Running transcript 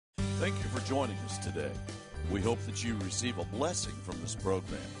Thank you for joining us today. We hope that you receive a blessing from this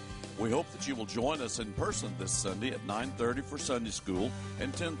program. We hope that you will join us in person this Sunday at 9:30 for Sunday School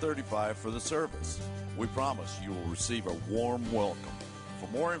and 10:35 for the service. We promise you will receive a warm welcome. For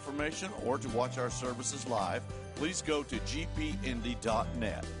more information or to watch our services live, please go to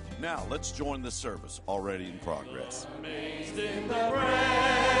gpindy.net. Now, let's join the service already in progress. Amazed in the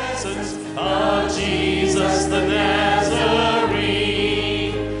presence of Jesus the Nazarene,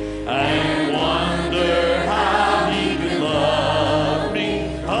 and wonder how he could love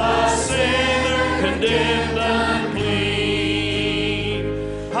me, a sinner condemned unclean.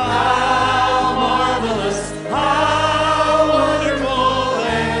 How marvelous, how wonderful,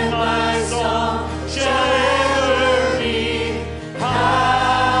 and my song shall ever be.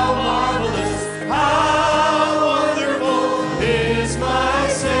 How marvelous, how wonderful is my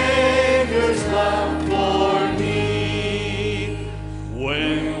Savior's love for me.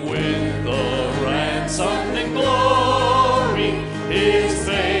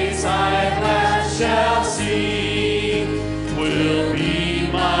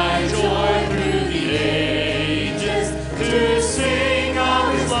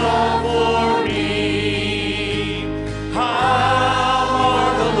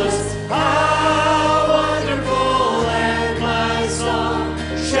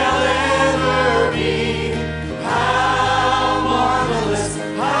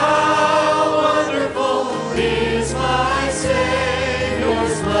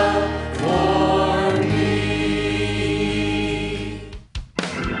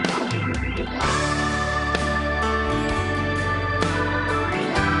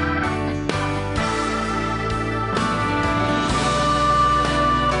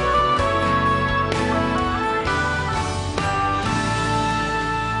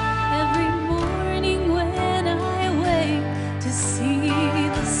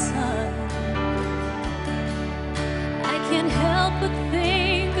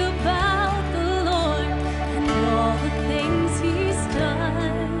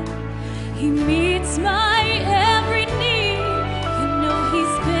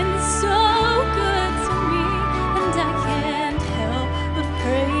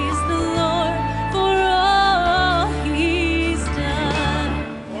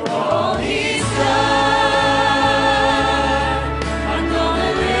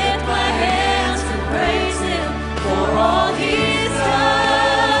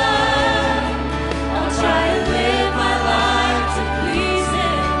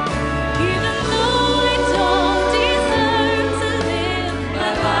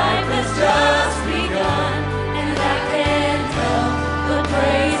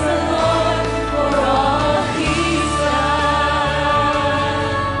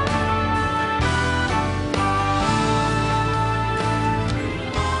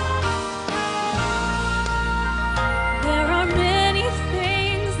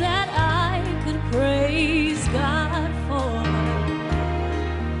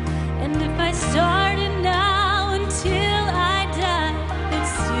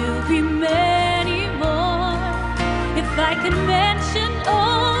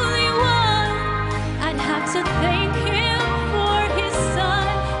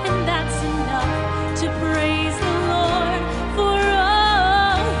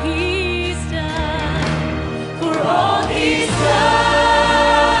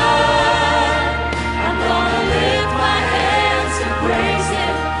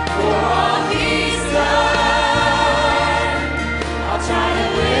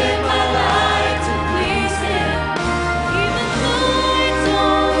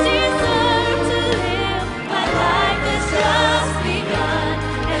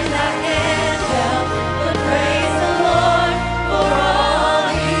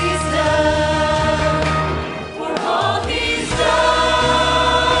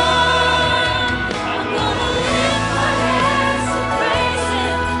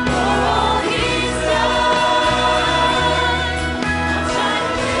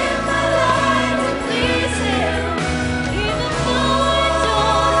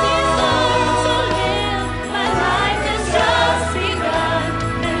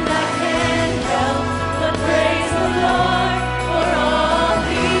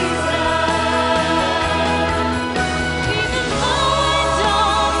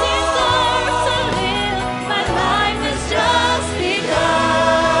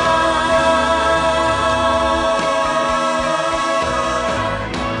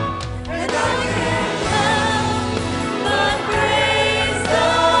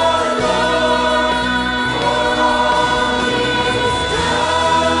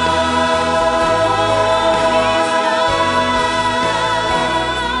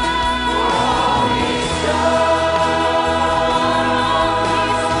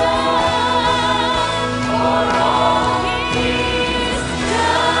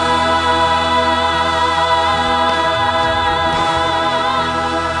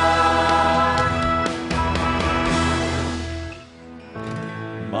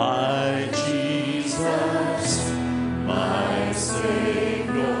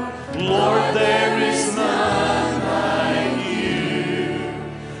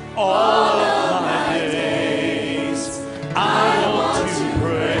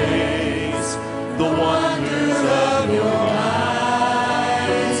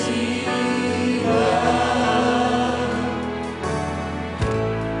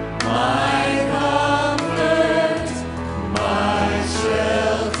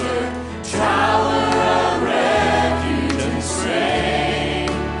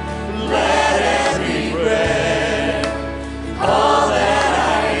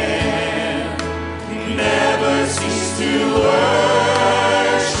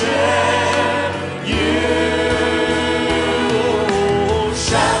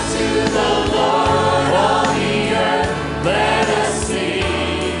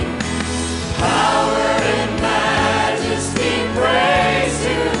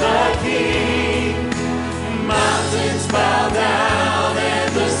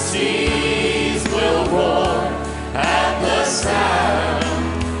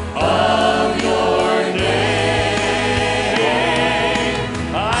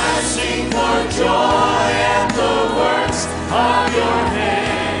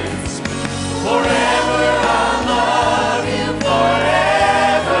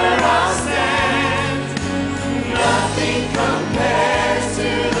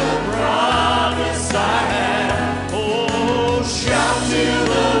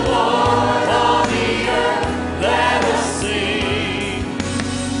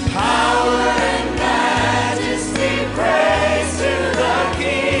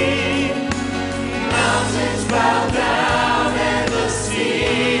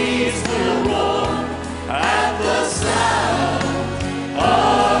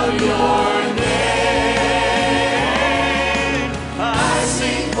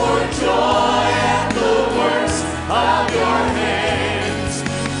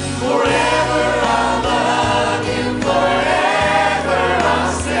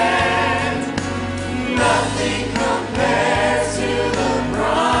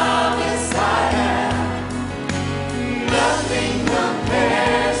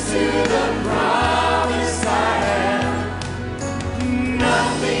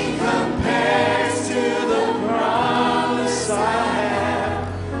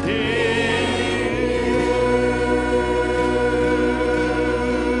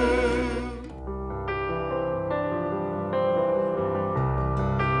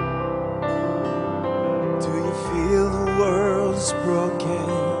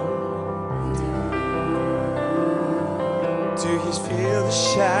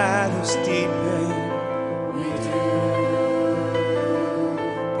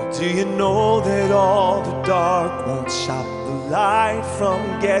 Do you know that all the dark won't stop the light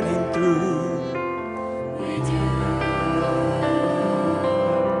from getting through? We do.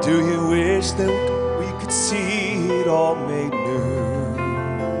 Do you wish that we could see it all made new?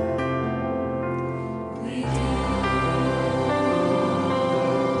 We do.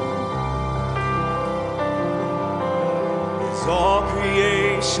 Is all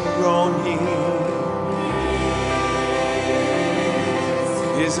creation groaning?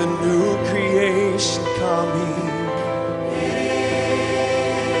 Is a new creation coming?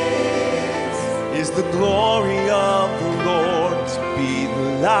 Is the glory of the Lord to be the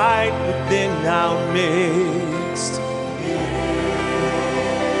light within our midst?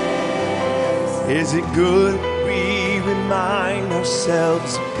 Is it good we remind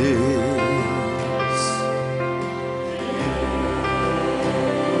ourselves of this?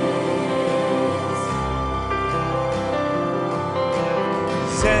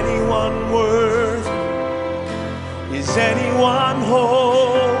 Is anyone worthy? Is anyone whole?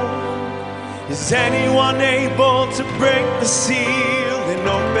 Is anyone able to break the seal and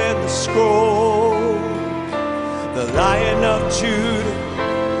open the scroll? The Lion of Judah,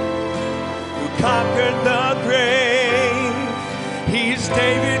 who conquered the grave. He is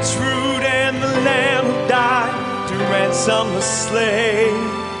David's root and the Lamb who died to ransom the slave.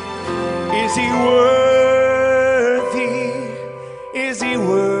 Is he worthy? Is he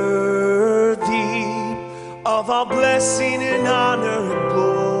worthy of our blessing and honor and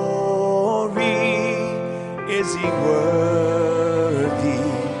glory? Is he worthy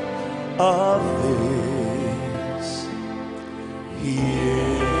of this? He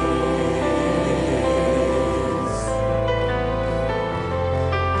is.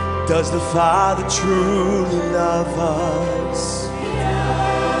 Does the Father truly love us?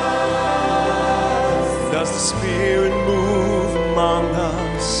 Does the Spirit move among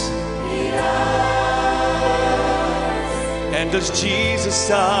us? And does Jesus,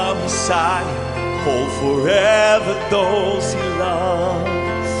 our Messiah, hold forever those he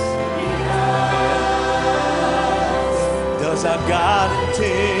loves? Does our God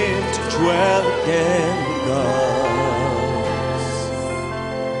intend to dwell again with us?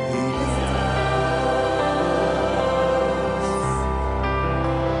 He does.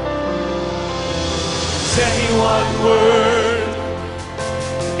 Is anyone worthy?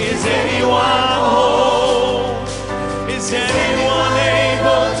 Is anyone whole? Is anyone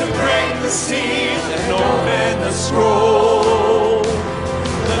able to break the seal and open the scroll?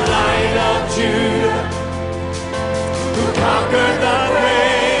 The Lion of Judah, who conquered the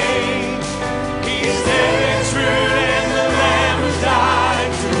grave. He is David's root and the Lamb who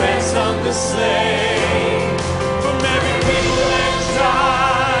died to ransom the slave. From every people and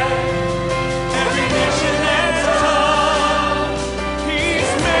tribe, every nation and tongue,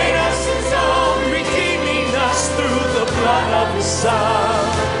 he's made us his own, redeeming us through the blood of the Son.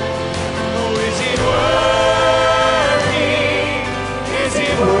 Oh, is he worthy? Is he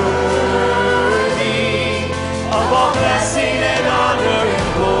worthy of all blessing and honor and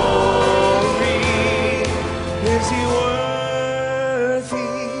glory? Is he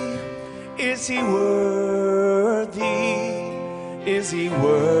worthy? Is he worthy? Is he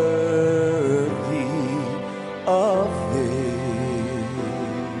worthy of this?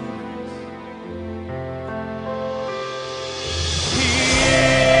 He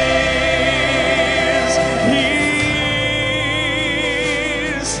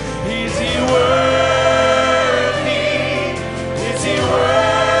is. Is he worthy? Is he worthy?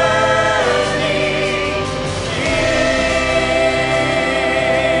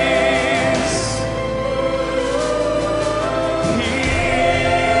 He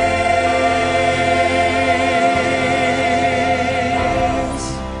is.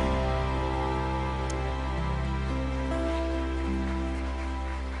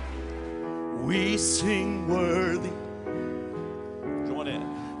 We sing worthy. Join in.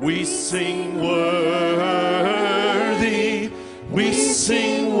 We sing worthy. We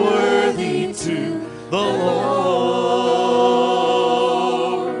sing worthy to the Lord.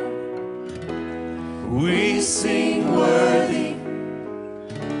 We sing worthy.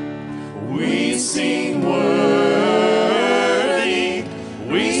 We sing worthy.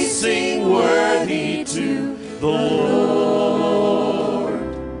 We sing worthy to the Lord.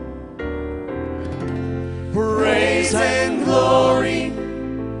 Praise and glory.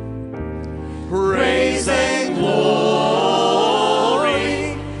 Praise and glory.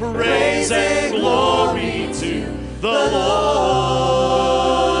 Praise and glory to the Lord.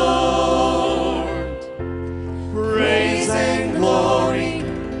 Praise and glory.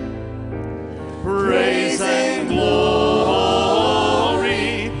 Praise and glory.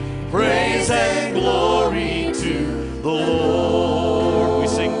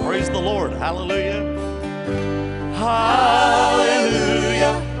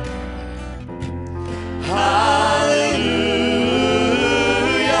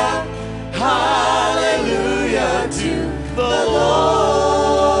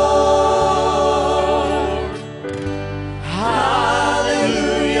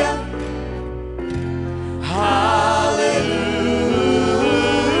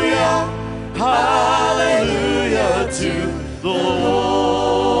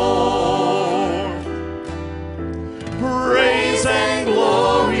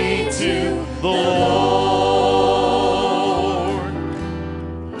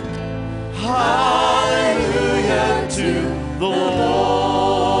 Hallelujah to the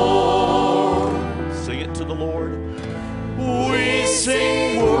Lord. Sing it to the Lord. We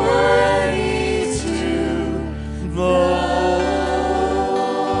sing worthy to the Lord.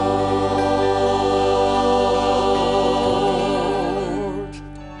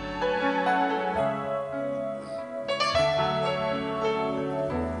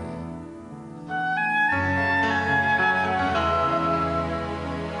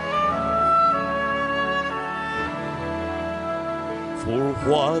 For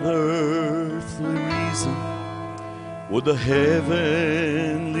what earthly reason would the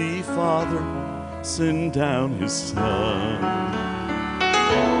Heavenly Father send down His Son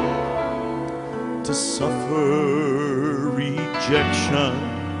to suffer rejection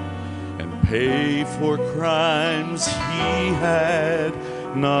and pay for crimes He had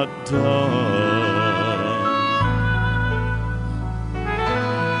not done?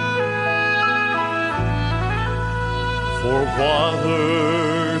 For what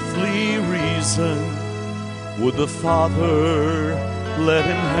earthly reason would the Father let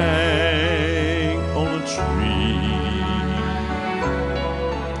Him hang on a tree?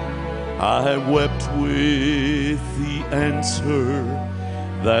 I wept with the answer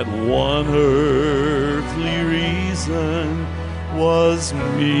that one earthly reason was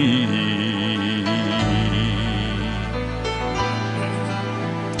me.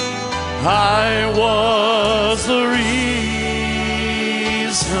 I was the reason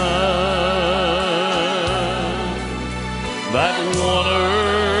that one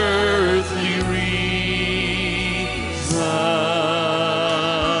earthly reason.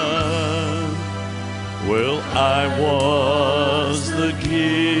 Well, I was the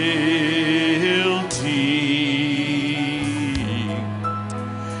guilty,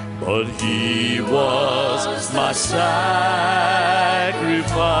 but He was my sacrifice.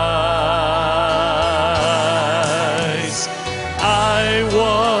 I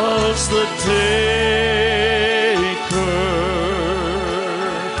was the taker,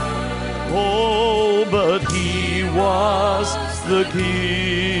 oh, but He was the giver,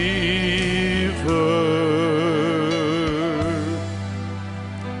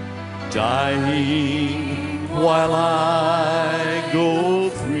 dying while I go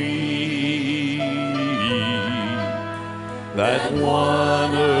free. That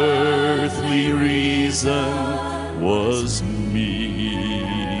one earthly reason was me.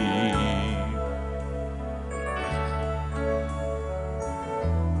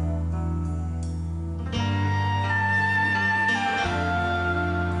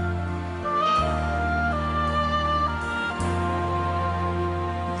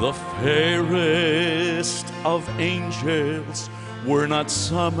 The fairest of angels were not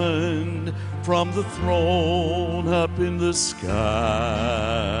summoned from the throne up in the sky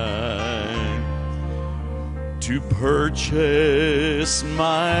to purchase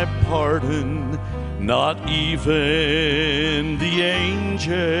my pardon. Not even the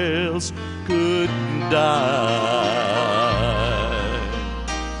angels could die.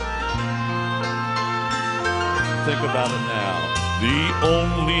 Think about it now. The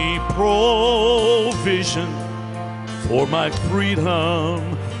only provision for my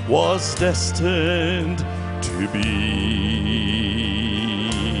freedom was destined to be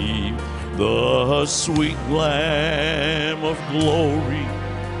the sweet Lamb of glory,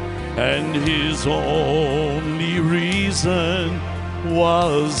 and His only reason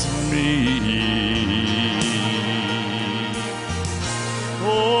was me.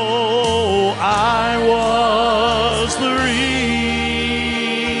 Oh, I was the reason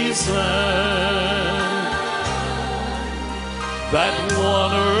that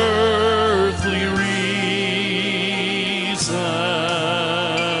one earthly reason.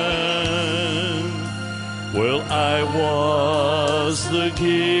 Well, I was the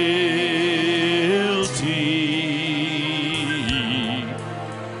guilty,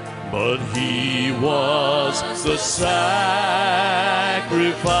 but He was the sacrifice.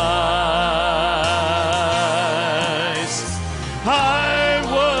 I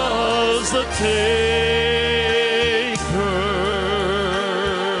was the taker,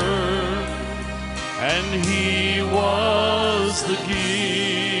 and He was the giver,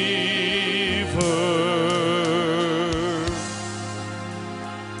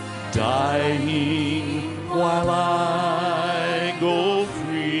 dying while I go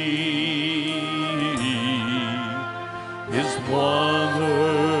free. His one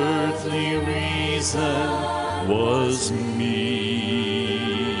earthly reason was me.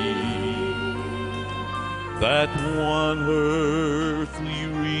 That one earthly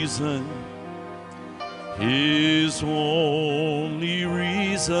reason, His only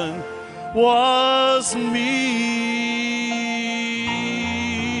reason was me.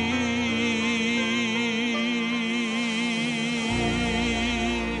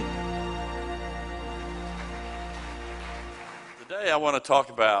 Today I want to talk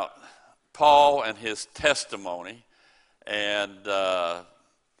about Paul and his testimony and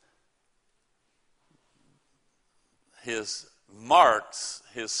his marks,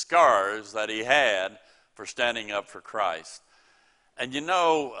 his scars that he had for standing up for Christ. And you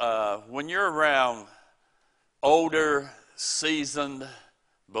know, when you're around older, seasoned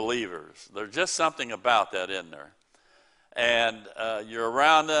believers, there's just something about that, isn't there? And you're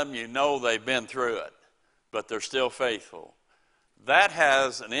around them, you know they've been through it, but they're still faithful. That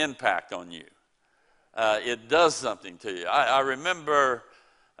has an impact on you. It does something to you. I remember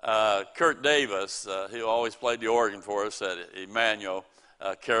Kurt Davis, who always played the organ for us at Emmanuel,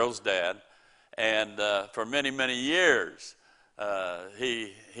 Carol's dad, and for many, many years,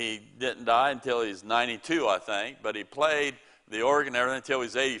 he didn't die until he's 92, I think, but he played the organ and everything until he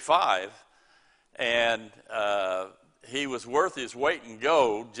was 85, and he was worth his weight in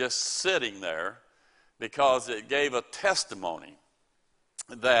gold just sitting there because it gave a testimony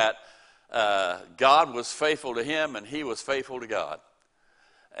that God was faithful to him and he was faithful to God.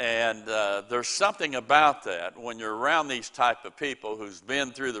 And there's something about that when you're around these type of people who's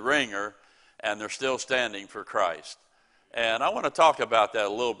been through the ringer and they're still standing for Christ. And I want to talk about that a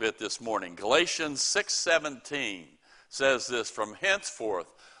little bit this morning. Galatians 6:17 says this, "From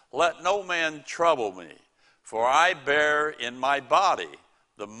henceforth let no man trouble me, for I bear in my body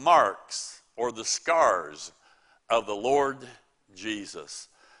the marks or the scars of the Lord Jesus."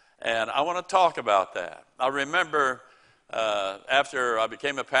 And I want to talk about that. I remember after I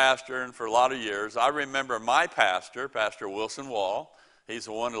became a pastor, and for a lot of years, I remember my pastor, Pastor Wilson Wall. He's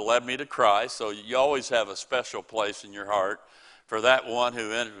the one who led me to Christ, so you always have a special place in your heart for that one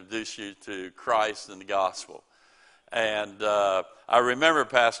who introduced you to Christ and the gospel. And I remember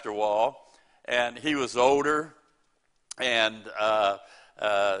Pastor Wall, and he was older, and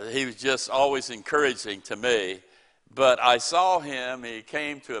he was just always encouraging to me. But I saw him, he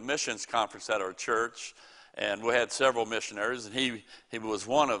came to a missions conference at our church, and we had several missionaries, and he was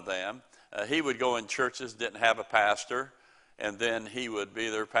one of them. He would go in churches, didn't have a pastor, and then he would be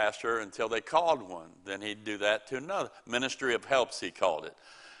their pastor until they called one. Then he'd do that to another. Ministry of Helps, he called it.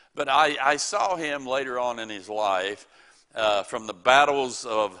 But I saw him later on in his life from the battles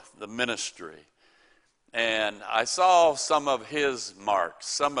of the ministry. And I saw some of his marks,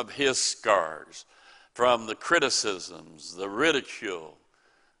 some of his scars, from the criticisms, the ridicule,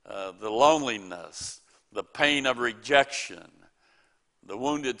 the loneliness, the pain of rejection, the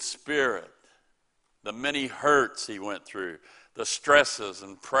wounded spirit, the many hurts he went through, the stresses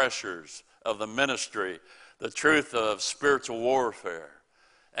and pressures of the ministry, the truth of spiritual warfare.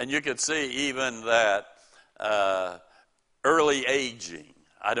 And you could see even that early aging.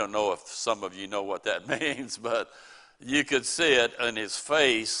 I don't know if some of you know what that means, but you could see it in his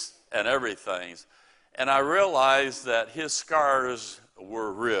face and everything. And I realized that his scars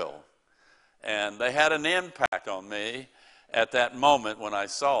were real. And they had an impact on me at that moment when I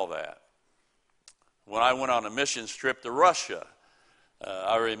saw that. When I went on a missions trip to Russia,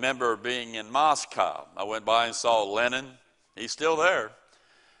 I remember being in Moscow. I went by and saw Lenin. He's still there.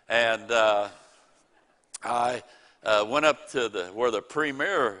 And I went up to where the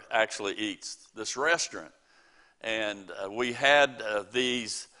premier actually eats, this restaurant. And we had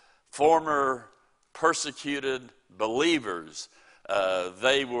these former persecuted believers.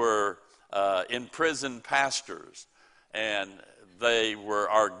 They were imprisoned pastors, and they were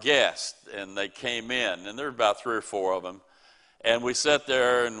our guests, and they came in, and there were about 3 or 4 of them, and we sat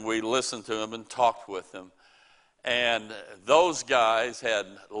there and we listened to them and talked with them. And those guys had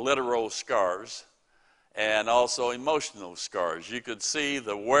literal scars and also emotional scars. You could see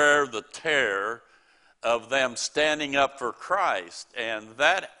the wear, the tear of them standing up for Christ, and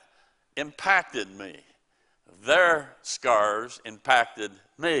that impacted me. Their scars impacted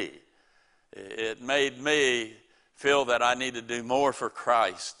me. It made me feel that I need to do more for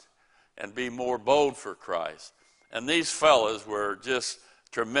Christ and be more bold for Christ. And these fellas were just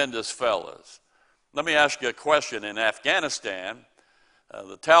tremendous fellas. Let me ask you a question. In Afghanistan,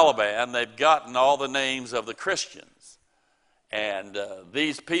 the Taliban, they've gotten all the names of the Christians. And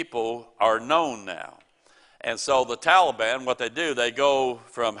these people are known now. And so the Taliban, what they do, they go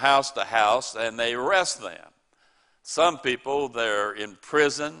from house to house and they arrest them. Some people, they're in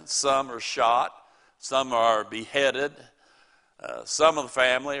prison. Some are shot. Some are beheaded. Some of the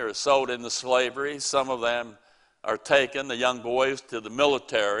family are sold into slavery. Some of them are taken, the young boys, to the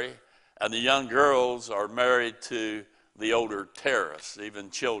military. And the young girls are married to the older terrorists,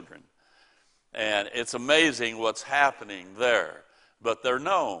 even children. And it's amazing what's happening there. But they're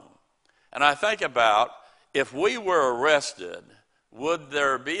known. And I think about, if we were arrested, would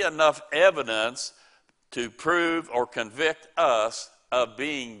there be enough evidence to prove or convict us of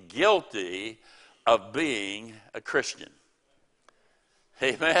being guilty of being a Christian?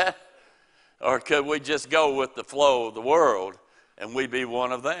 Amen? Or could we just go with the flow of the world and we be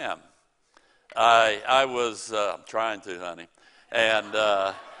one of them? I was, I'm trying to, honey. And,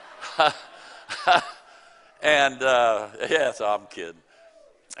 yes, I'm kidding.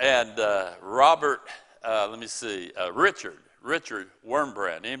 And Richard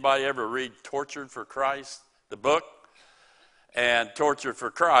Wurmbrand. Anybody ever read Tortured for Christ, the book? And Tortured for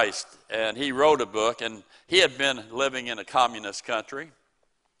Christ. And he wrote a book, and he had been living in a communist country,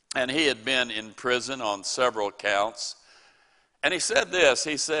 and he had been in prison on several counts. And he said this.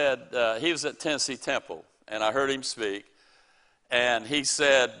 He said, he was at Tennessee Temple, and I heard him speak. And he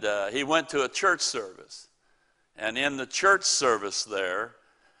said he went to a church service. And in the church service there,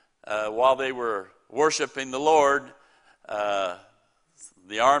 while they were worshiping the Lord,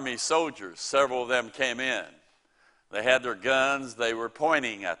 the army soldiers, several of them came in. They had their guns. They were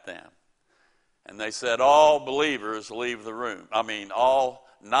pointing at them. And they said, all believers leave the room. All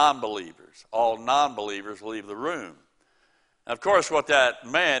non-believers leave the room. And of course, what that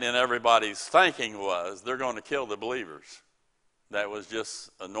meant in everybody's thinking was, they're going to kill the believers. That was just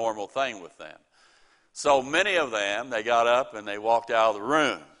a normal thing with them. So many of them, they got up and they walked out of the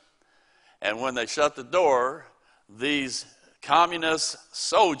room. And when they shut the door, these communist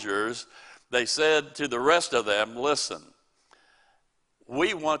soldiers, they said to the rest of them, listen,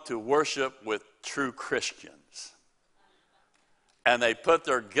 we want to worship with true Christians. And they put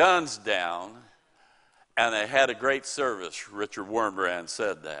their guns down, and they had a great service. Richard Wurmbrand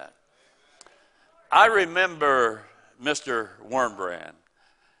said that. I remember Mr. Wurmbrand,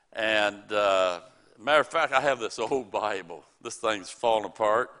 and matter of fact, I have this old Bible. This thing's falling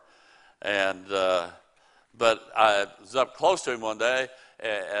apart. And but I was up close to him one day,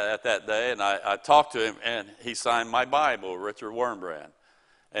 at that day, and I talked to him, and he signed my Bible, Richard Wurmbrand.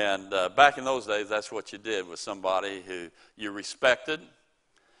 And back in those days, that's what you did with somebody who you respected.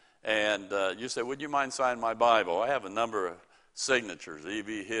 And you said, would you mind signing my Bible? I have a number of signatures,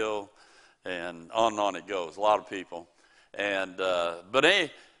 E.B. Hill, and on it goes, a lot of people. And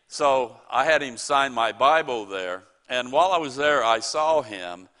so I had him sign my Bible there. And while I was there, I saw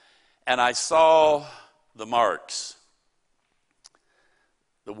him, and I saw the marks,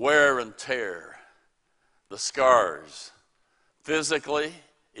 the wear and tear, the scars, physically,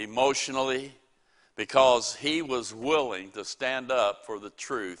 emotionally, because he was willing to stand up for the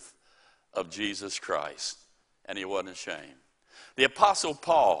truth of Jesus Christ, and he wasn't ashamed. The Apostle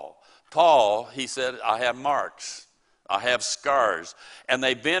Paul, he said, I have marks, I have scars, and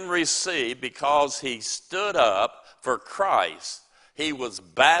they've been received because he stood up for Christ. He was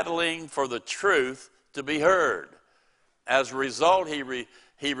battling for the truth to be heard. As a result,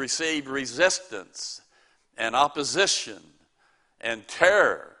 he received resistance and opposition and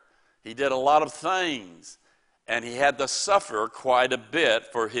terror. He did a lot of things, and he had to suffer quite a bit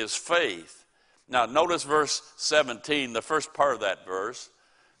for his faith. Now, notice verse 17, the first part of that verse.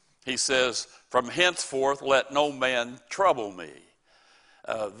 He says, from henceforth let no man trouble me.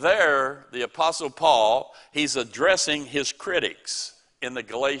 There, the Apostle Paul, he's addressing his critics in the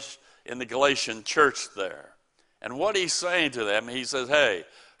Galatian church there. And what he's saying to them, he says, hey,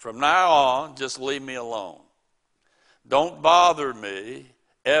 from now on, just leave me alone. Don't bother me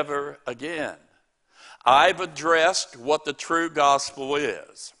ever again. I've addressed what the true gospel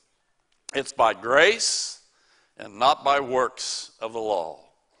is. It's by grace and not by works of the law.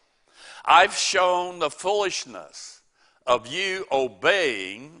 I've shown the foolishness of you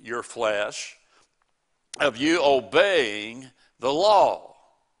obeying your flesh, of you obeying the law,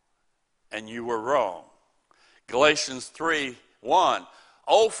 and you were wrong. Galatians 3:1,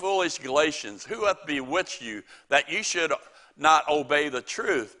 O foolish Galatians, who hath bewitched you that you should not obey the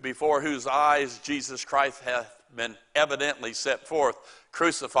truth, before whose eyes Jesus Christ hath been evidently set forth,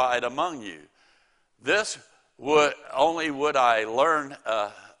 crucified among you? This would I learn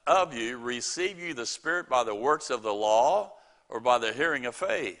of you, receive you the Spirit by the works of the law, or by the hearing of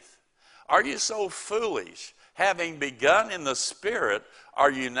faith? Are you so foolish? Having begun in the Spirit,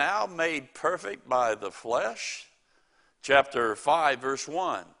 are you now made perfect by the flesh? Chapter 5, verse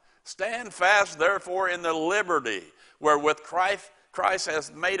 1. Stand fast, therefore, in the liberty wherewith Christ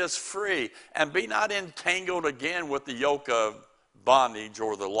has made us free, and be not entangled again with the yoke of bondage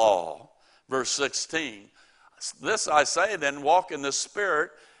or the law. Verse 16. This I say then, walk in the Spirit,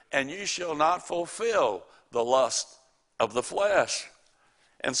 and you shall not fulfill the lust of the flesh.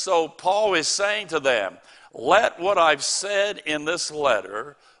 And so Paul is saying to them, let what I've said in this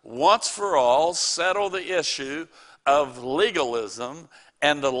letter once for all settle the issue of legalism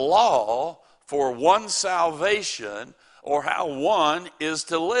and the law for one's salvation, or how one is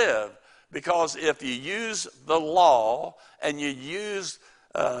to live. Because if you use the law and you use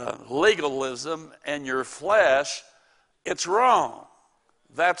legalism and your flesh, it's wrong.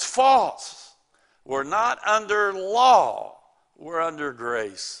 That's false. We're not under law. We're under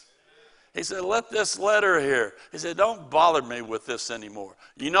grace. He said, let this letter here. He said, don't bother me with this anymore.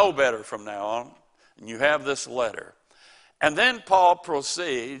 You know better from now on. And you have this letter. And then Paul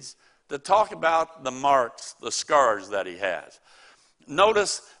proceeds to talk about the marks, the scars that he has.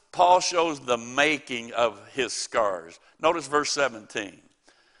 Notice Paul shows the making of his scars. Notice verse 17.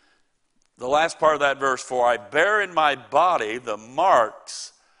 The last part of that verse, for I bear in my body the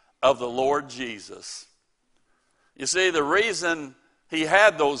marks of the Lord Jesus. You see, the reason he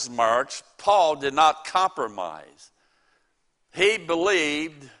had those marks, Paul did not compromise. He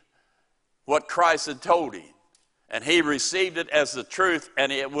believed what Christ had told him, and he received it as the truth,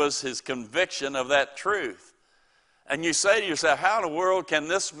 and it was his conviction of that truth. And you say to yourself, how in the world can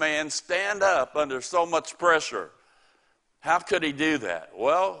this man stand up under so much pressure? How could he do that?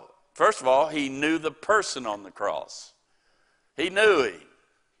 Well, first of all, he knew the person on the cross. He knew him.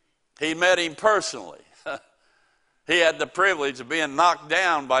 He met him personally. He had the privilege of being knocked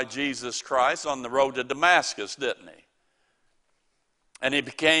down by Jesus Christ on the road to Damascus, didn't he? And he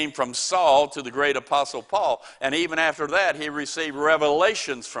became from Saul to the great apostle Paul. And even after that, he received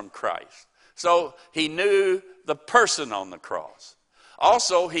revelations from Christ. So he knew the person on the cross.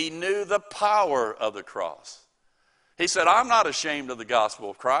 Also, he knew the power of the cross. He said, I'm not ashamed of the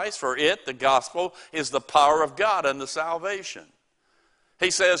gospel of Christ, for it, the gospel, is the power of God unto salvation. He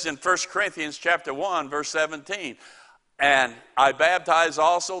says in 1 Corinthians chapter 1, verse 17, and I baptize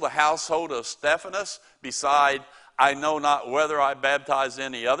also the household of Stephanas, beside I know not whether I baptize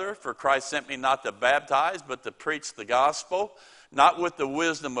any other, for Christ sent me not to baptize, but to preach the gospel, not with the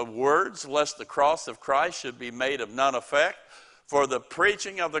wisdom of words, lest the cross of Christ should be made of none effect. For the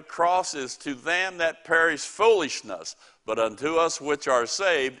preaching of the cross is to them that perish foolishness, but unto us which are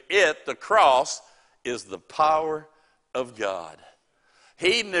saved, it, the cross, is the power of God.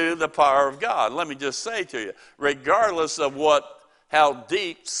 He knew the power of God. Let me just say to you, regardless of how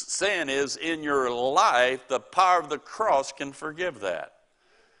deep sin is in your life, the power of the cross can forgive that,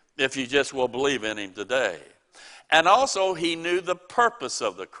 if you just will believe in him today. And also, he knew the purpose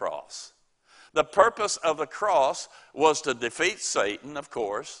of the cross. The purpose of the cross was to defeat Satan, of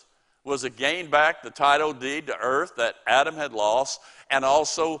course, was to gain back the title deed to earth that Adam had lost, and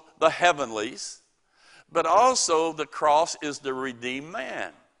also the heavenlies. But also the cross is to redeem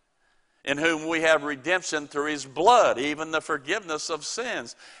man, in whom we have redemption through his blood, even the forgiveness of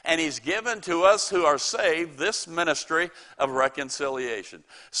sins. And he's given to us who are saved this ministry of reconciliation.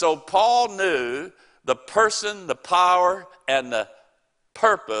 So Paul knew the person, the power, and the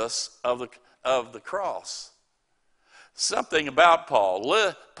purpose of the cross. Something about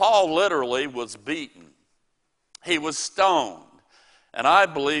Paul. Paul literally was beaten. He was stoned. And I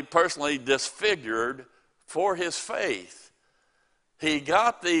believe personally disfigured for his faith. He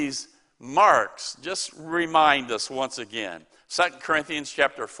got these marks. Just remind us once again. 2 Corinthians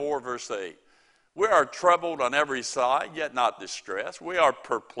chapter 4, verse 8. We are troubled on every side, yet not distressed. We are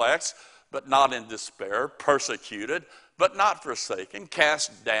perplexed, but not in despair. Persecuted, but not forsaken.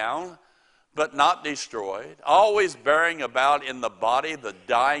 Cast down, but not destroyed. Always bearing about in the body the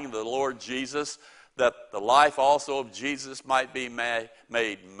dying of the Lord Jesus, that the life also of Jesus might be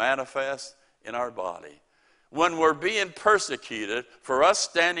made manifest in our body. When we're being persecuted, for us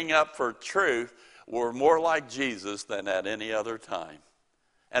standing up for truth, we're more like Jesus than at any other time.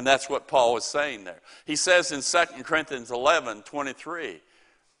 And that's what Paul was saying there. He says in 2 Corinthians 11, 23,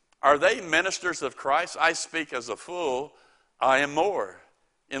 are they ministers of Christ? I speak as a fool. I am more.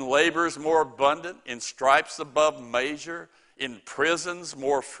 In labors more abundant, in stripes above measure, in prisons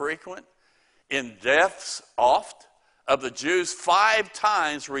more frequent, in deaths oft. Of the Jews 5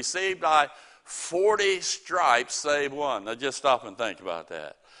 times received I 40 stripes save one. Now just stop and think about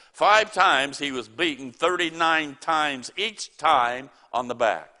that. 5 times he was beaten, 39 times each time on the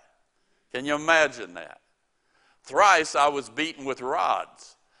back. Can you imagine that? Thrice I was beaten with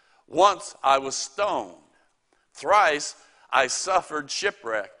rods. Once I was stoned. Thrice I suffered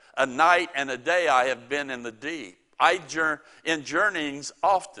shipwreck. A night and a day I have been in the deep. In journeyings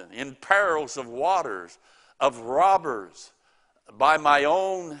often, in perils of waters, of robbers, by my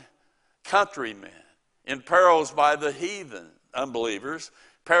own countrymen, in perils by the heathen, unbelievers,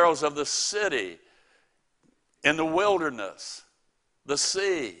 perils of the city, in the wilderness, the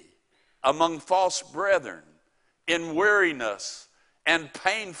sea, among false brethren, in weariness and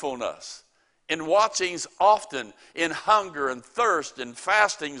painfulness, in watchings often, in hunger and thirst, in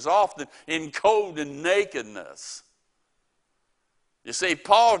fastings often, in cold and nakedness. You see,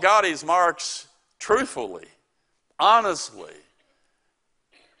 Paul got his marks truthfully, honestly.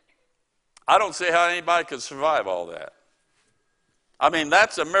 I don't see how anybody could survive all that. I mean,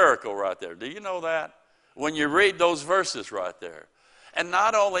 that's a miracle right there. Do you know that? When you read those verses right there. And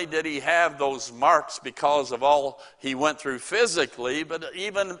not only did he have those marks because of all he went through physically, but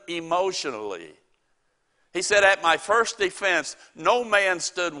even emotionally. He said, at my first defense, no man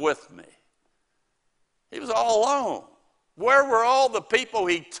stood with me. He was all alone. Where were all the people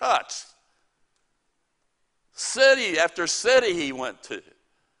he touched? City after city he went to.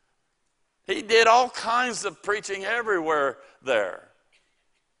 He did all kinds of preaching everywhere there.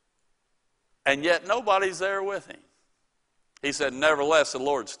 And yet nobody's there with him. He said, nevertheless, the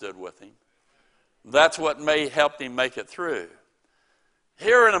Lord stood with him. That's what helped him make it through.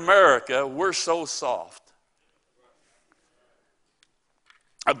 Here in America, we're so soft.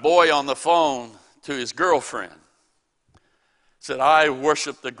 A boy on the phone to his girlfriend said, I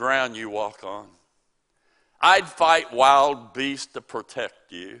worship the ground you walk on. I'd fight wild beasts to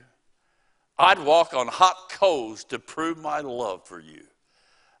protect you. I'd walk on hot coals to prove my love for you.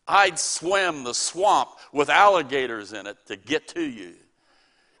 I'd swim the swamp with alligators in it to get to you.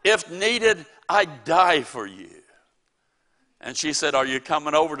 If needed, I'd die for you. And she said, are you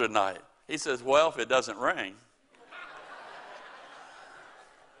coming over tonight? He says, well, if it doesn't rain.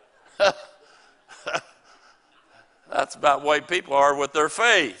 That's about the way people are with their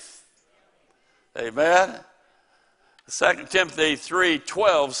faith. Amen. 2 Timothy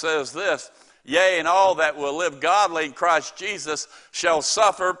 3:12 says this, yea, and all that will live godly in Christ Jesus shall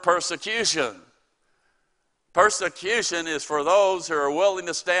suffer persecution. Persecution is for those who are willing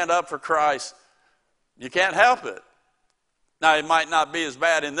to stand up for Christ. You can't help it. Now, it might not be as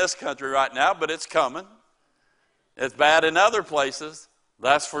bad in this country right now, but it's coming. It's bad in other places,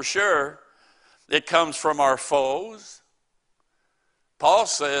 that's for sure. It comes from our foes. Paul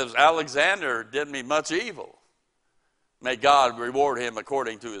says, Alexander did me much evil. May God reward him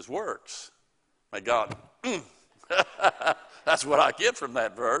according to his works. May God, that's what I get from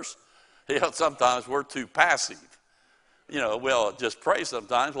that verse. You know, sometimes we're too passive. You know, we'll just pray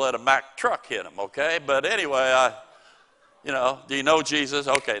sometimes, let a Mack truck hit him, okay? But anyway, do you know Jesus?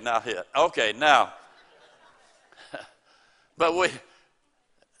 Okay, now hit. Okay, now. But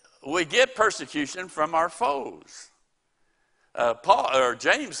we get persecution from our foes.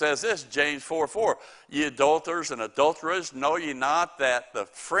 James says this, James 4:4, ye adulterers and adulterers, know ye not that the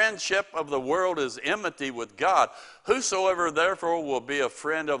friendship of the world is enmity with God? Whosoever therefore will be a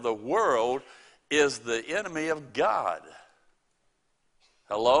friend of the world is the enemy of God.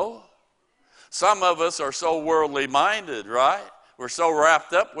 Hello? Some of us are so worldly minded, right? We're so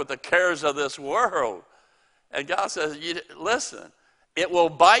wrapped up with the cares of this world. And God says, listen, it will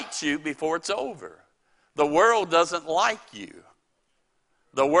bite you before it's over. The world doesn't like you.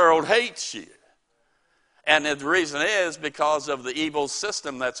 The world hates you. And the reason is because of the evil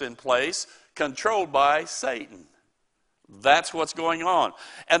system that's in place, controlled by Satan. That's what's going on.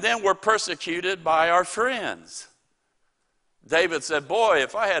 And then we're persecuted by our friends. David said, boy,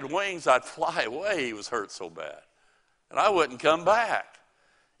 if I had wings, I'd fly away. He was hurt so bad. And I wouldn't come back.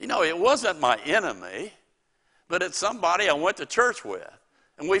 You know, it wasn't my enemy, but it's somebody I went to church with.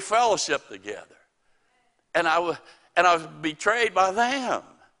 And we fellowshiped together. And I was betrayed by them.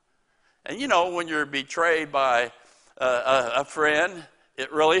 And you know, when you're betrayed by a friend,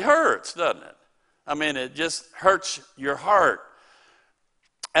 it really hurts, doesn't it? I mean, it just hurts your heart.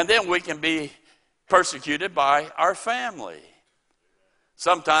 And then we can be persecuted by our family.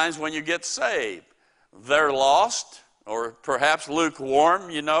 Sometimes when you get saved, they're lost or perhaps lukewarm,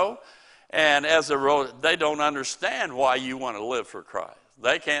 you know. And as a result, they don't understand why you want to live for Christ.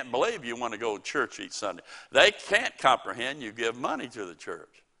 They can't believe you want to go to church each Sunday. They can't comprehend you give money to the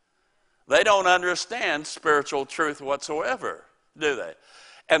church. They don't understand spiritual truth whatsoever, do they?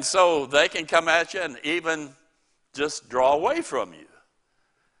 And so they can come at you and even just draw away from you.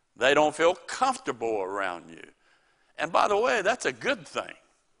 They don't feel comfortable around you. And by the way, that's a good thing.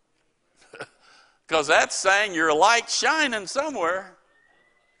 Because that's saying your light's shining somewhere.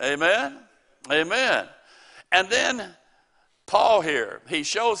 Amen? Amen. And then Paul here, he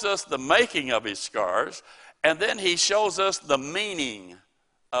shows us the making of his scars, and then he shows us the meaning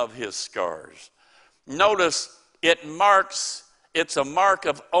of his scars. Notice it's a mark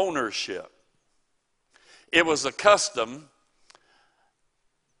of ownership. It was a custom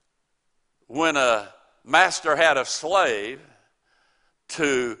when a master had a slave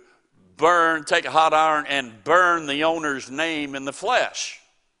to take a hot iron and burn the owner's name in the flesh.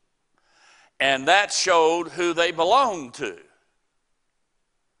 And that showed who they belonged to.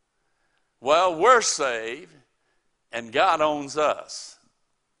 Well, we're saved, and God owns us.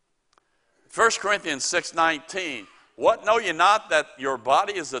 1 Corinthians 6:19, what know ye not that your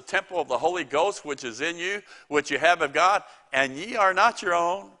body is the temple of the Holy Ghost which is in you, which you have of God, and ye are not your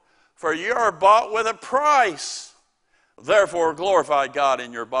own, for ye are bought with a price. Therefore glorify God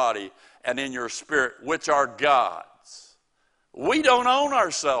in your body and in your spirit, which are God's. We don't own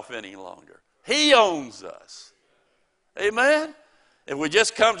ourselves any longer. He owns us. Amen? If we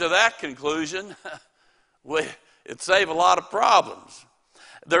just come to that conclusion, it'd save a lot of problems.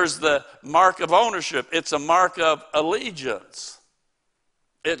 There's the mark of ownership. It's a mark of allegiance.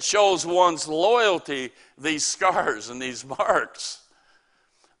 It shows one's loyalty, these scars and these marks.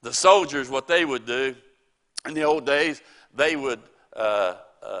 The soldiers, what they would do in the old days, they would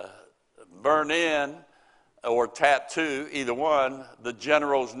burn in or tattoo, either one, the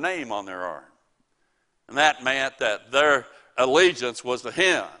general's name on their arm. And that meant that their allegiance was to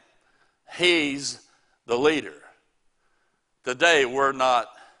him. He's the leader. Today, we're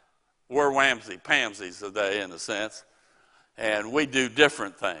whamsy-pamsies today in a sense, and we do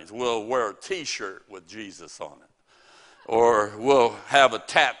different things. We'll wear a T-shirt with Jesus on it, or we'll have a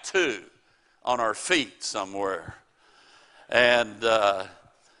tattoo on our feet somewhere, and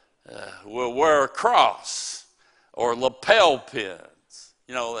we'll wear a cross or lapel pins,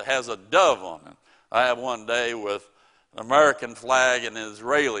 that has a dove on it. I have one day with an American flag and an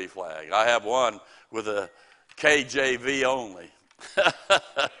Israeli flag. I have one with a KJV only.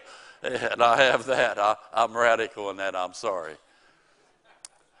 And I have that. I'm radical in that. I'm sorry.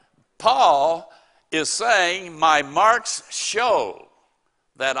 Paul is saying, my marks show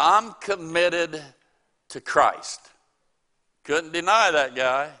that I'm committed to Christ. Couldn't deny that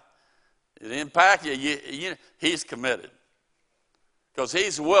guy. It didn't pack you. He's committed. Because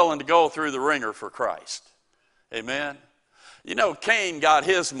he's willing to go through the ringer for Christ. Amen? Cain got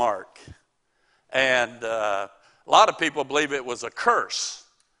his mark. And a lot of people believe it was a curse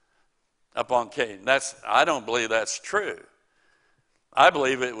upon Cain. I don't believe that's true. I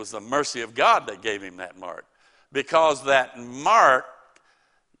believe it was the mercy of God that gave him that mark. Because that mark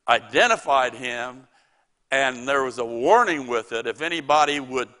identified him, and there was a warning with it. If anybody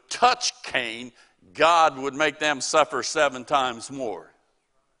would touch Cain, God would make them suffer 7 times more.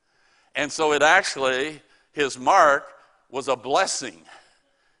 And so his mark was a blessing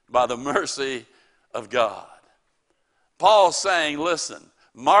by the mercy of God. Paul's saying, listen,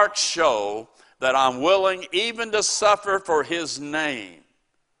 marks show that I'm willing even to suffer for his name.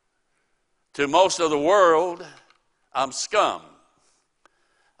 To most of the world, I'm scum.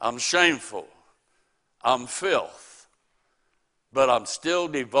 I'm shameful. I'm filth. But I'm still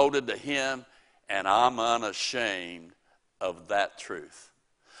devoted to him, and I'm unashamed of that truth.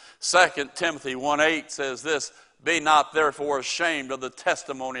 2 Timothy 1:8 says this, be not therefore ashamed of the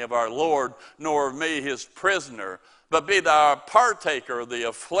testimony of our Lord, nor of me his prisoner, but be thou a partaker of the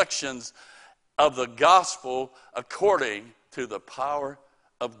afflictions of the gospel according to the power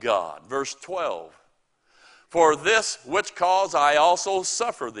of God. Verse 12, for this which cause I also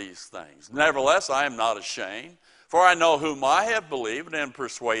suffer these things. Nevertheless, I am not ashamed, for I know whom I have believed and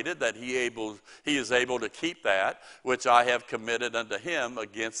persuaded that he is able to keep that which I have committed unto him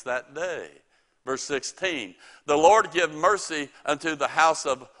against that day. Verse 16, the Lord give mercy unto the house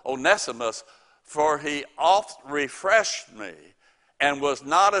of Onesimus, for he oft refreshed me and was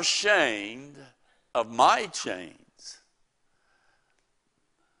not ashamed of my chains.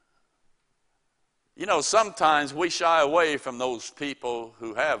 Sometimes we shy away from those people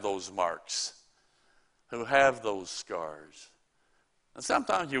who have those marks, who have those scars. And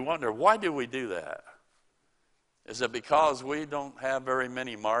sometimes you wonder, why do we do that? Is it because we don't have very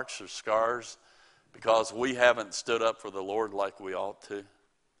many marks or scars? Because we haven't stood up for the Lord like we ought to?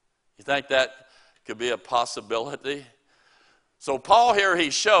 You think that could be a possibility? So Paul here, he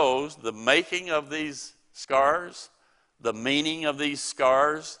shows the making of these scars, the meaning of these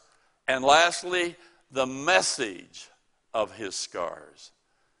scars, and lastly, the message of his scars.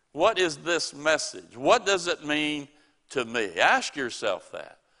 What is this message? What does it mean to me? Ask yourself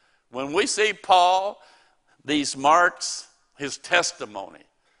that. When we see Paul, these marks, his testimony,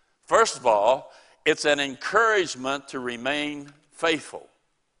 first of all, it's an encouragement to remain faithful.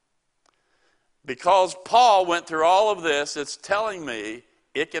 Because Paul went through all of this, it's telling me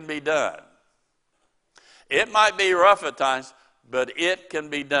it can be done. It might be rough at times, but it can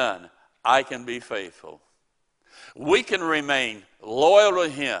be done. I can be faithful. We can remain loyal to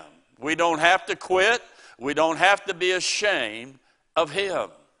him. We don't have to quit. We don't have to be ashamed of Him.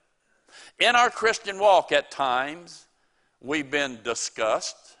 In our Christian walk, at times, we've been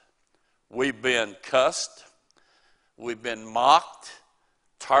discussed, we've been cussed, we've been mocked,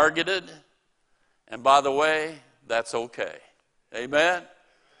 targeted, and by the way, that's okay. Amen?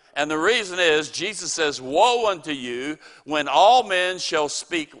 And the reason is, Jesus says, woe unto you when all men shall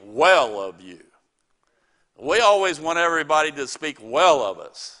speak well of you. We always want everybody to speak well of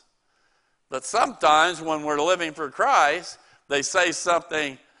us. But sometimes when we're living for Christ, they say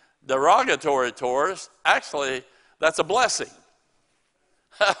something derogatory toward us. Actually, that's a blessing.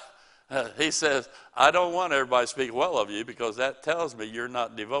 He says, I don't want everybody to speak well of you because that tells me you're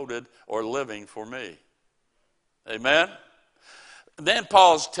not devoted or living for me. Amen? Then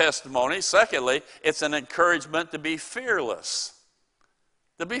Paul's testimony, secondly, it's an encouragement to be fearless.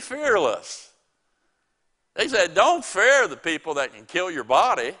 To be fearless. He said, don't fear the people that can kill your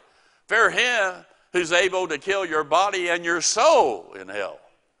body. Fear him who's able to kill your body and your soul in hell.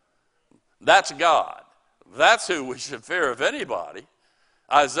 That's God. That's who we should fear, if anybody.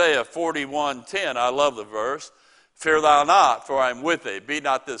 Isaiah 41:10, I love the verse. Fear thou not, for I am with thee. Be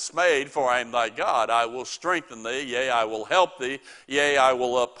not dismayed, for I am thy God. I will strengthen thee, yea, I will help thee. Yea, I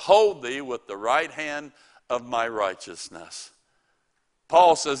will uphold thee with the right hand of my righteousness.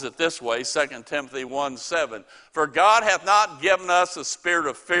 Paul says it this way, 2 Timothy 1:7. For God hath not given us a spirit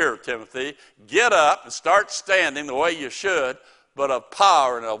of fear, Timothy. Get up and start standing the way you should, but of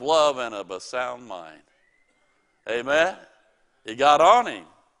power and of love and of a sound mind. Amen? He got on him.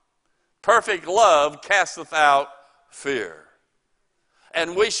 Perfect love casteth out fear.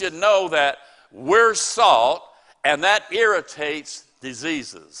 And we should know that we're salt, and that irritates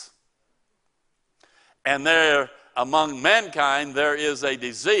diseases. And there, among mankind, there is a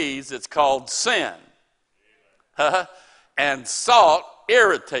disease, it's called sin. And salt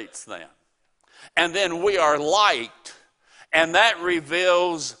irritates them. And then we are light, and that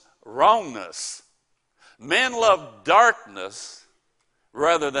reveals wrongness. Men love darkness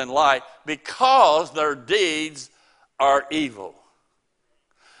rather than light because their deeds are evil.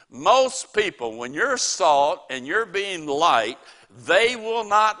 Most people, when you're salt and you're being light, they will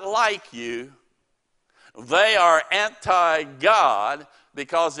not like you. They are anti-God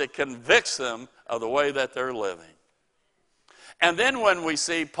because it convicts them of the way that they're living. And then when we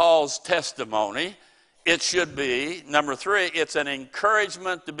see Paul's testimony, it should be, number 3, it's an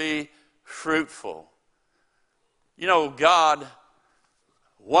encouragement to be fruitful. You know, God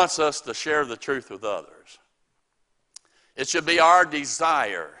wants us to share the truth with others. It should be our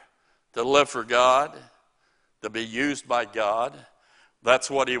desire to live for God, to be used by God. That's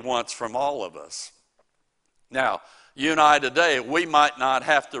what He wants from all of us. Now, you and I today, we might not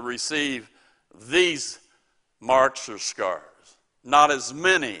have to receive these marks or scars. Not as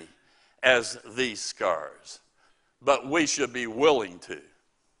many as these scars. But we should be willing to.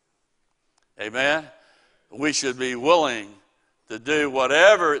 Amen? We should be willing to do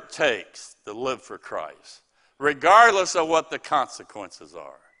whatever it takes to live for Christ, regardless of what the consequences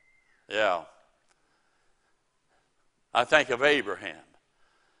are. Yeah. I think of Abraham.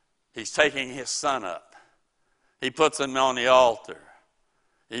 He's taking his son up. He puts him on the altar.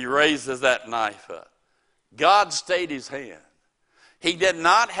 He raises that knife up. God stayed his hand. He did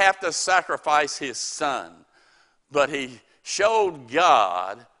not have to sacrifice his son, but he showed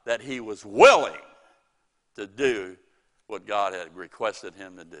God that he was willing to do what God had requested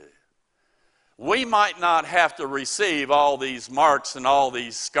him to do. We might not have to receive all these marks and all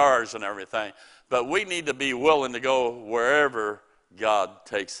these scars and everything, but we need to be willing to go wherever God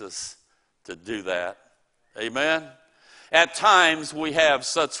takes us to do that. Amen? At times we have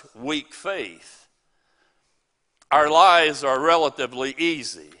such weak faith. Our lives are relatively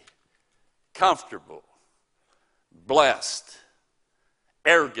easy, comfortable, blessed,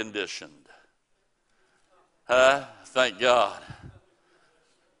 air-conditioned. Thank God.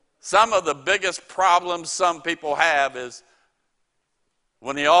 Some of the biggest problems some people have is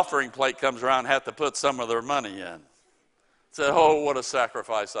when the offering plate comes around, have to put some of their money in. Say, oh, what a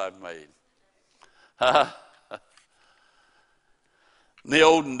sacrifice I've made. In the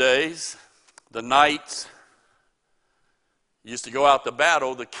olden days, the knights used to go out to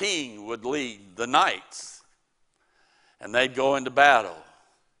battle. The king would lead the knights, and they'd go into battle.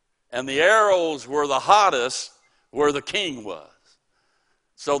 And the arrows were the hottest where the king was.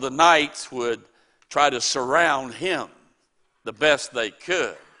 So the knights would try to surround him the best they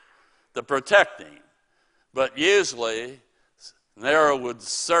could to protect him. But usually, an arrow would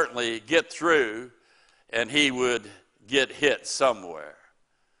certainly get through, and he would get hit somewhere.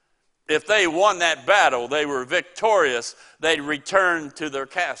 If they won that battle, they were victorious, they'd return to their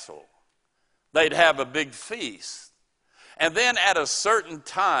castle. They'd have a big feast. And then at a certain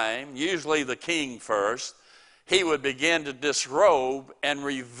time, usually the king first, he would begin to disrobe and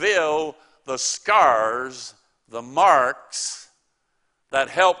reveal the scars, the marks that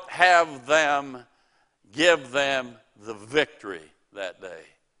helped give them the victory that day.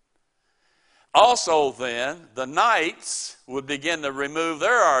 Also then, the knights would begin to remove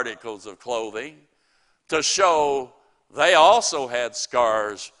their articles of clothing to show they also had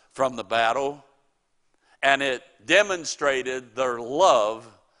scars from the battle, and it demonstrated their love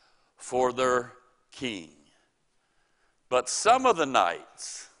for their king. But some of the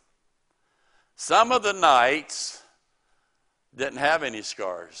knights didn't have any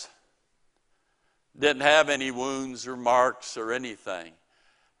scars, didn't have any wounds or marks or anything.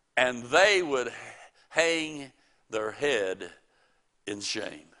 And they would hang their head in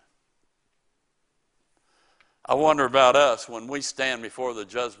shame. I wonder about us when we stand before the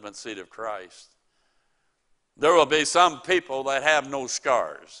judgment seat of Christ. There will be some people that have no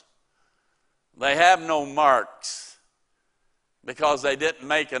scars. They have no marks because they didn't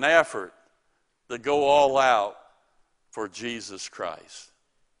make an effort to go all out for Jesus Christ.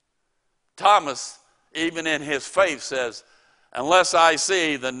 Thomas, even in his faith, says, unless I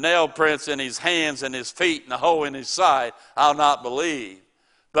see the nail prints in his hands and his feet and the hole in his side, I'll not believe.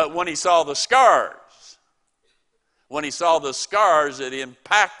 But when he saw the scars, it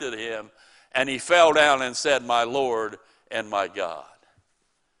impacted him, and he fell down and said, my Lord and my God.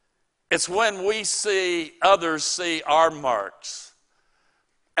 It's when we see others see our marks,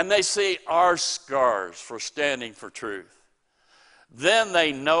 and they see our scars for standing for truth, then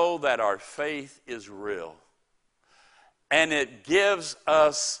they know that our faith is real. And it gives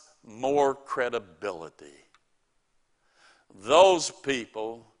us more credibility. Those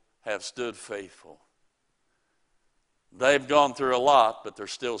people have stood faithful. They've gone through a lot, but they're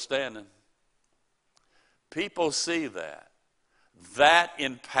still standing. People see that. That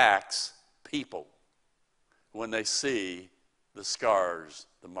impacts people when they see the scars,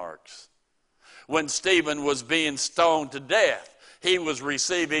 the marks. When Stephen was being stoned to death, he was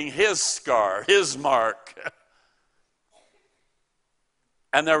receiving his scar, his mark.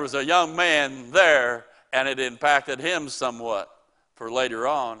 And there was a young man there, and it impacted him somewhat. For later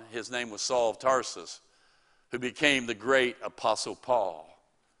on, his name was Saul of Tarsus, who became the great Apostle Paul.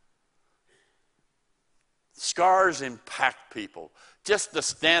 Scars impact people. Just to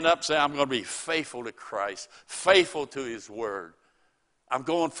stand up and say, I'm going to be faithful to Christ, faithful to his word. I'm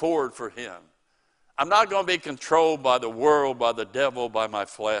going forward for him. I'm not going to be controlled by the world, by the devil, by my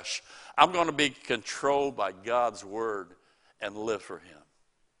flesh. I'm going to be controlled by God's word and live for him.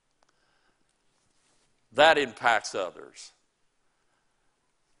 That impacts others.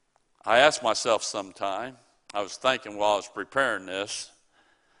 I asked myself sometime, I was thinking while I was preparing this,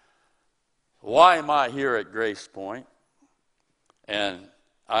 why am I here at Grace Point? And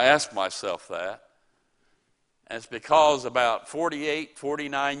I asked myself that. And it's because about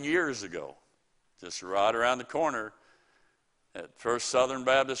 49 years ago, just right around the corner at First Southern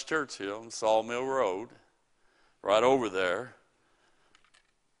Baptist Church here on Sawmill Road, right over there,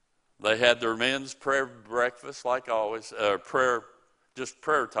 they had their men's prayer breakfast like always,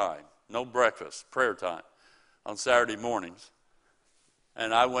 prayer time, no breakfast, prayer time on Saturday mornings.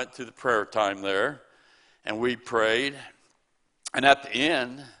 And I went to the prayer time there, and we prayed. And at the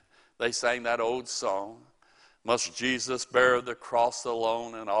end, they sang that old song, must Jesus bear the cross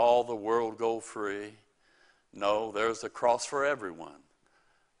alone and all the world go free? No, there's a cross for everyone,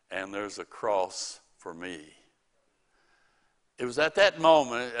 and there's a cross for me. It was at that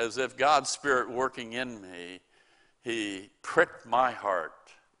moment, as if God's Spirit working in me, he pricked my heart.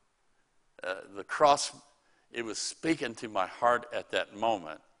 The cross, it was speaking to my heart at that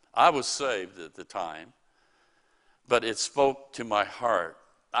moment. I was saved at the time, but it spoke to my heart.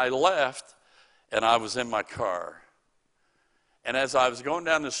 I left, and I was in my car. And as I was going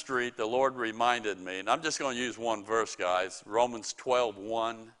down the street, the Lord reminded me, and I'm just going to use one verse, guys, Romans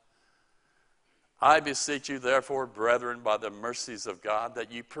 12:1. I beseech you, therefore, brethren, by the mercies of God,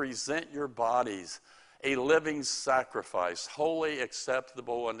 that you present your bodies a living sacrifice, wholly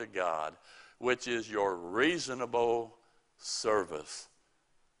acceptable unto God, which is your reasonable service.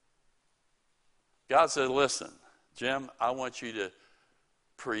 God said, listen, Jim, I want you to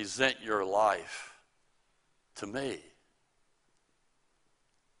present your life to me.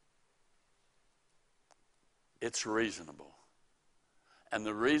 It's reasonable. And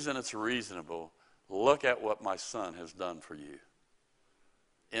the reason it's reasonable, look at what my son has done for you.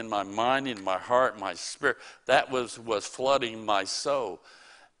 In my mind, in my heart, my spirit, that was flooding my soul.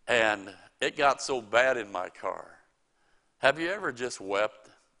 And it got so bad in my car. Have you ever just wept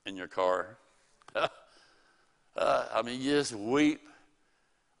in your car? You just weep.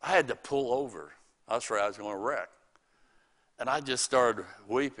 I had to pull over. I was afraid I was going to wreck. And I just started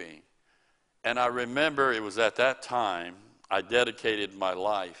weeping. And I remember it was at that time I dedicated my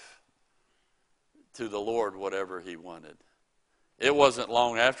life to the Lord, whatever he wanted. It wasn't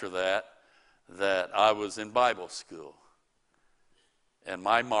long after that I was in Bible school. And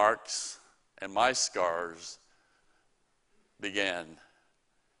my marks and my scars began.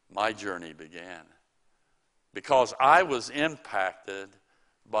 My journey began. Because I was impacted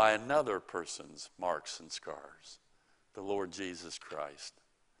by another person's marks and scars, the Lord Jesus Christ.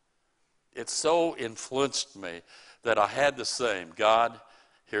 It so influenced me that I had the same. God,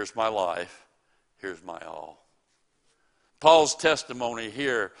 here's my life. Here's my all. Paul's testimony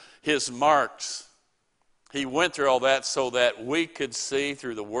here, his marks, he went through all that so that we could see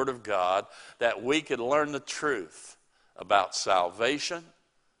through the Word of God, that we could learn the truth about salvation.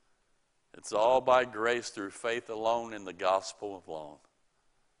 It's all by grace through faith alone in the gospel alone.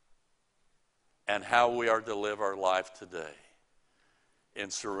 And how we are to live our life today in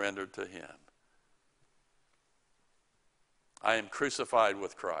surrender to him. I am crucified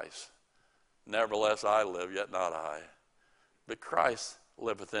with Christ. Nevertheless I live, yet not I. But Christ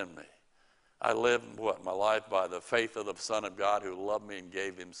liveth in me. I live my life by the faith of the Son of God who loved me and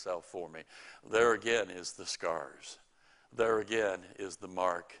gave himself for me. There again is the scars. There again is the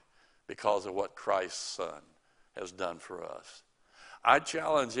mark because of what Christ's Son has done for us. I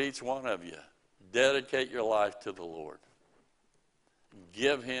challenge each one of you, dedicate your life to the Lord.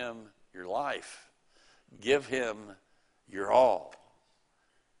 Give him your life. Give him your all.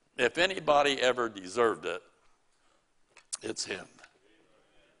 If anybody ever deserved it, it's him.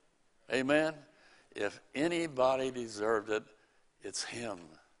 Amen? If anybody deserved it, it's him.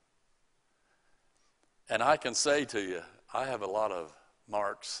 And I can say to you, I have a lot of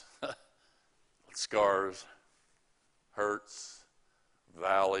marks, scars, hurts,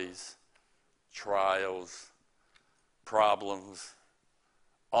 valleys, trials, problems,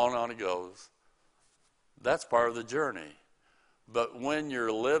 on and on it goes. That's part of the journey. But when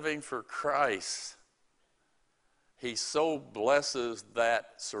you're living for Christ, he so blesses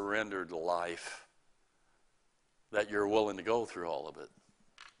that surrendered life that you're willing to go through all of it.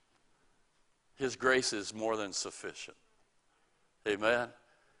 His grace is more than sufficient. Amen?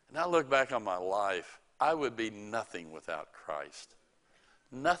 And I look back on my life, I would be nothing without Christ.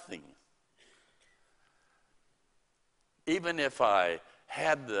 Nothing. Even if I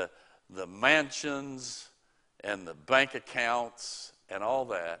had the mansions and the bank accounts and all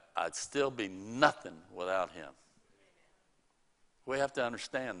that, I'd still be nothing without him. We have to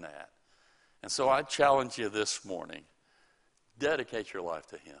understand that. And so I challenge you this morning, dedicate your life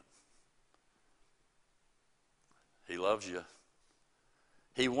to him. He loves you.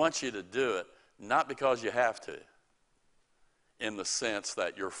 He wants you to do it, not because you have to, in the sense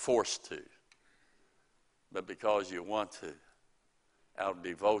that you're forced to, but because you want to, out of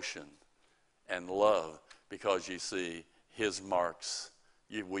devotion and love, because you see his marks.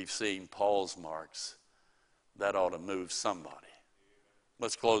 We've seen Paul's marks. That ought to move somebody.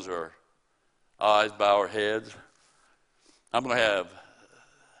 Let's close our eyes, bow our heads. I'm going to have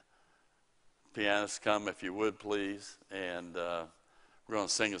pianists come, if you would, please, and we're going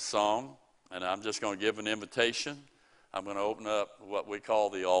to sing a song, and I'm just going to give an invitation. I'm going to open up what we call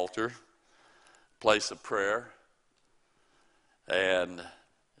the altar, place of prayer, and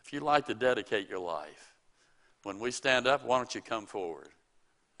if you'd like to dedicate your life, when we stand up, why don't you come forward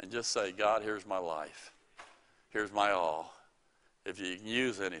and just say, God, here's my life. Here's my all. If you can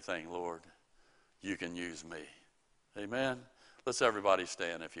use anything, Lord, you can use me. Amen? Let's everybody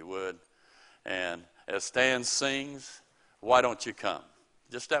stand, if you would. And as Stan sings, why don't you come?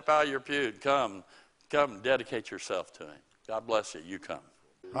 Just step out of your pew. Come dedicate yourself to him. God bless you. You come.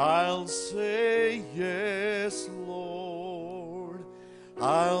 I'll say yes, Lord.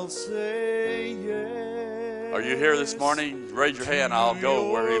 I'll say yes. Are you here this morning? Raise your hand. I'll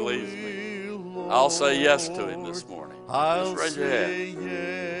go where he leads me. I'll say yes to him this morning. Just raise your hand.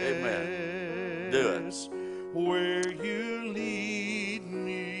 Amen. Do it. Where you lead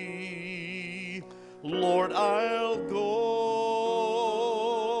me, Lord, I'll go.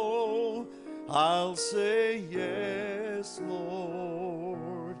 I'll say yes,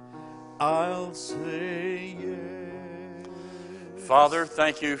 Lord. I'll say yes. Father,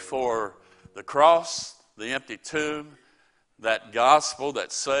 thank you for the cross, the empty tomb, that gospel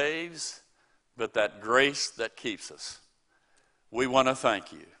that saves, but that grace that keeps us. We want to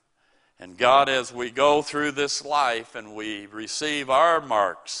thank you. And God, as we go through this life and we receive our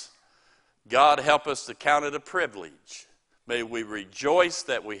marks, God, help us to count it a privilege. May we rejoice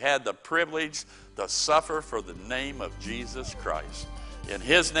that we had the privilege, to suffer for the name of Jesus Christ. In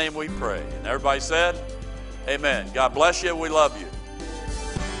His name we pray. And everybody said, amen. God bless you. We love you.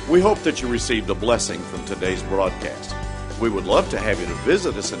 We hope that you received a blessing from today's broadcast. We would love to have you to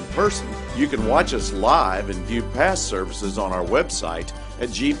visit us in person. You can watch us live and view past services on our website at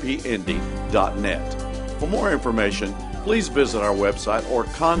gpindy.net. For more information, please visit our website or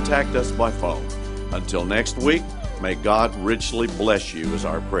contact us by phone. Until next week, may God richly bless you is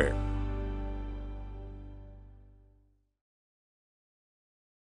our prayer.